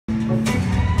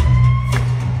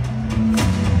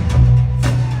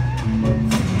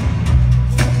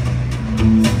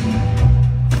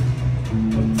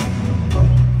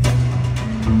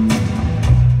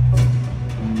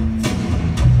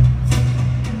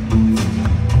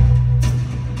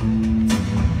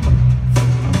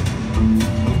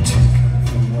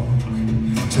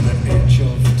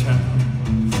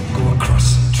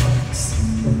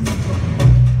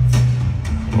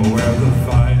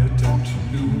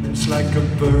like a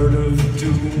bird of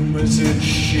doom as it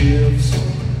shifts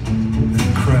and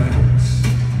cracks.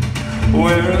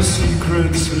 Where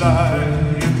secrets lie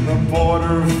in the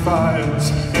border fires,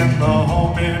 in the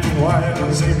humming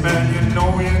wires. Hey man, you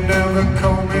know you're never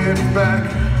coming back.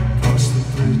 Across the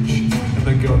bridge and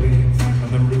the gully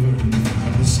and the river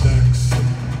and the stacks.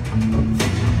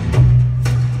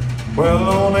 Well,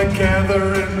 on a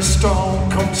gathering storm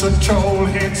comes a tall,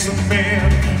 handsome man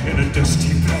in a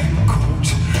dusty black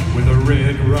coat with a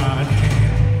red right hand.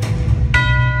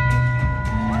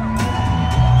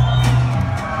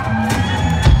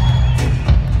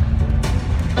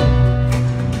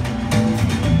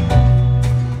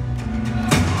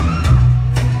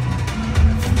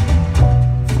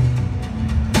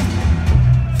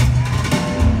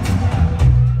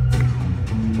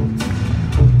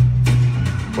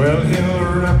 Well, he'll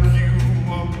wrap you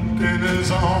up in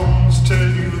his arms, tell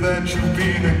you that you've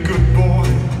been a good boy.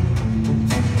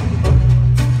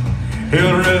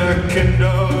 He'll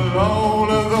rekindle all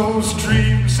of those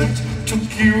dreams that took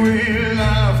you a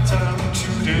lifetime to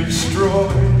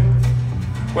destroy.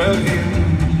 Well, he'll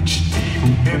reach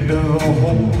deep into the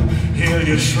hole, heal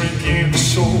your shrinking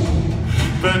soul.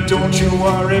 But don't you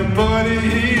worry, buddy,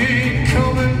 he ain't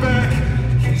coming back.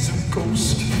 He's a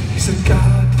ghost, he's a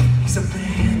god, he's a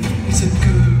man, he's a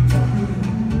guru.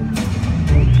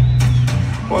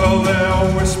 Well,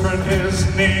 they're whispering his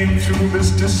name through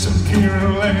this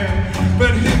disappearing land,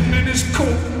 but hidden in his coat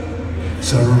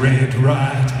is a red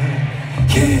right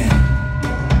hand. Yeah.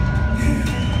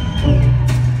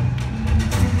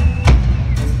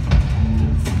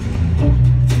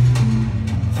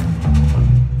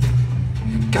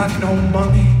 Got no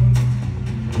money.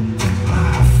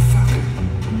 Ah, fuck it.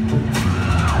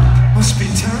 Must be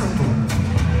terrible.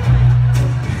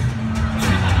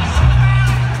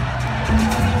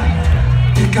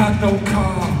 You got no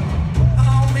car.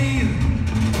 Oh, me.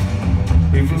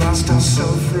 We've lost our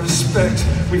self-respect.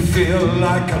 We feel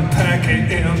like a pack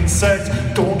of insects.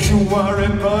 Don't you worry,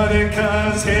 buddy,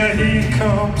 cause here he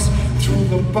comes through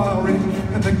the Bowery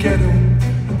and the ghetto and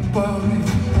the Bowery and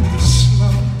the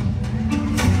slum.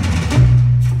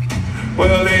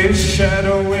 Well, his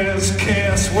shadow is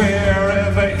cast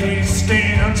wherever he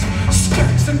stands.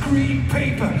 Stacks of green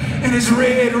paper in his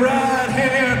red right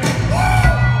hand.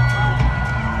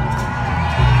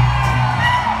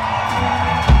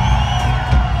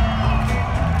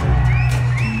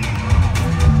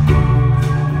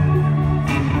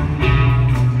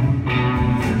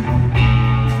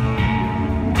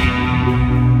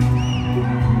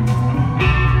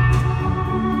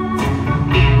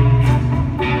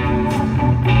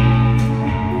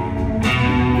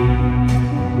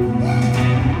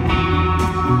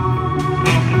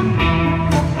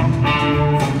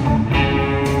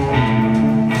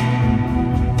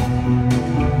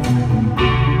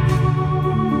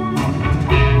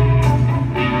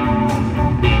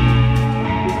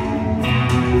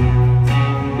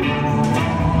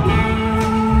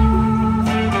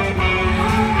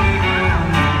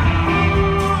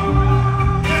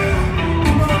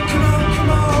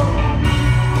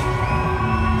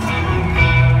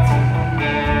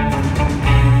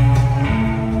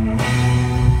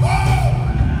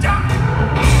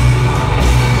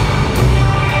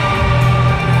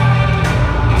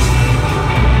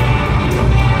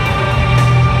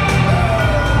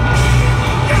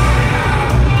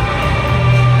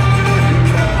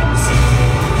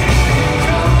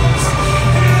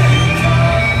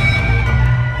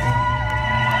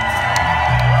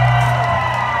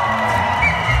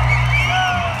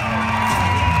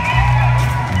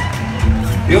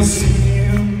 You'll see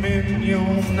him in your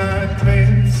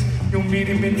nightmares, you'll meet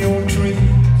him in your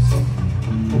dreams.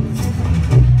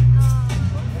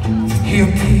 He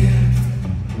appeared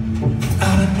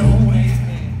out of nowhere,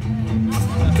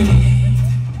 but he ain't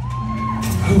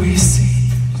who he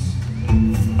seems.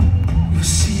 You'll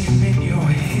see him in your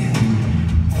head,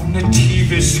 on the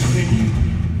TV screen,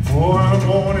 or I'm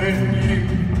warning you.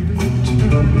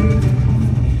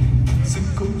 He's a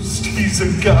ghost, he's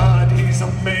a god, he's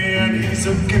a man, he's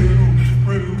a guru.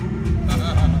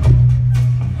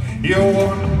 You're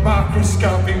one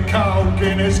microscopic cog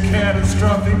in his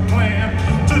catastrophic plan,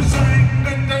 designed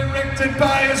and directed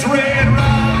by his red right.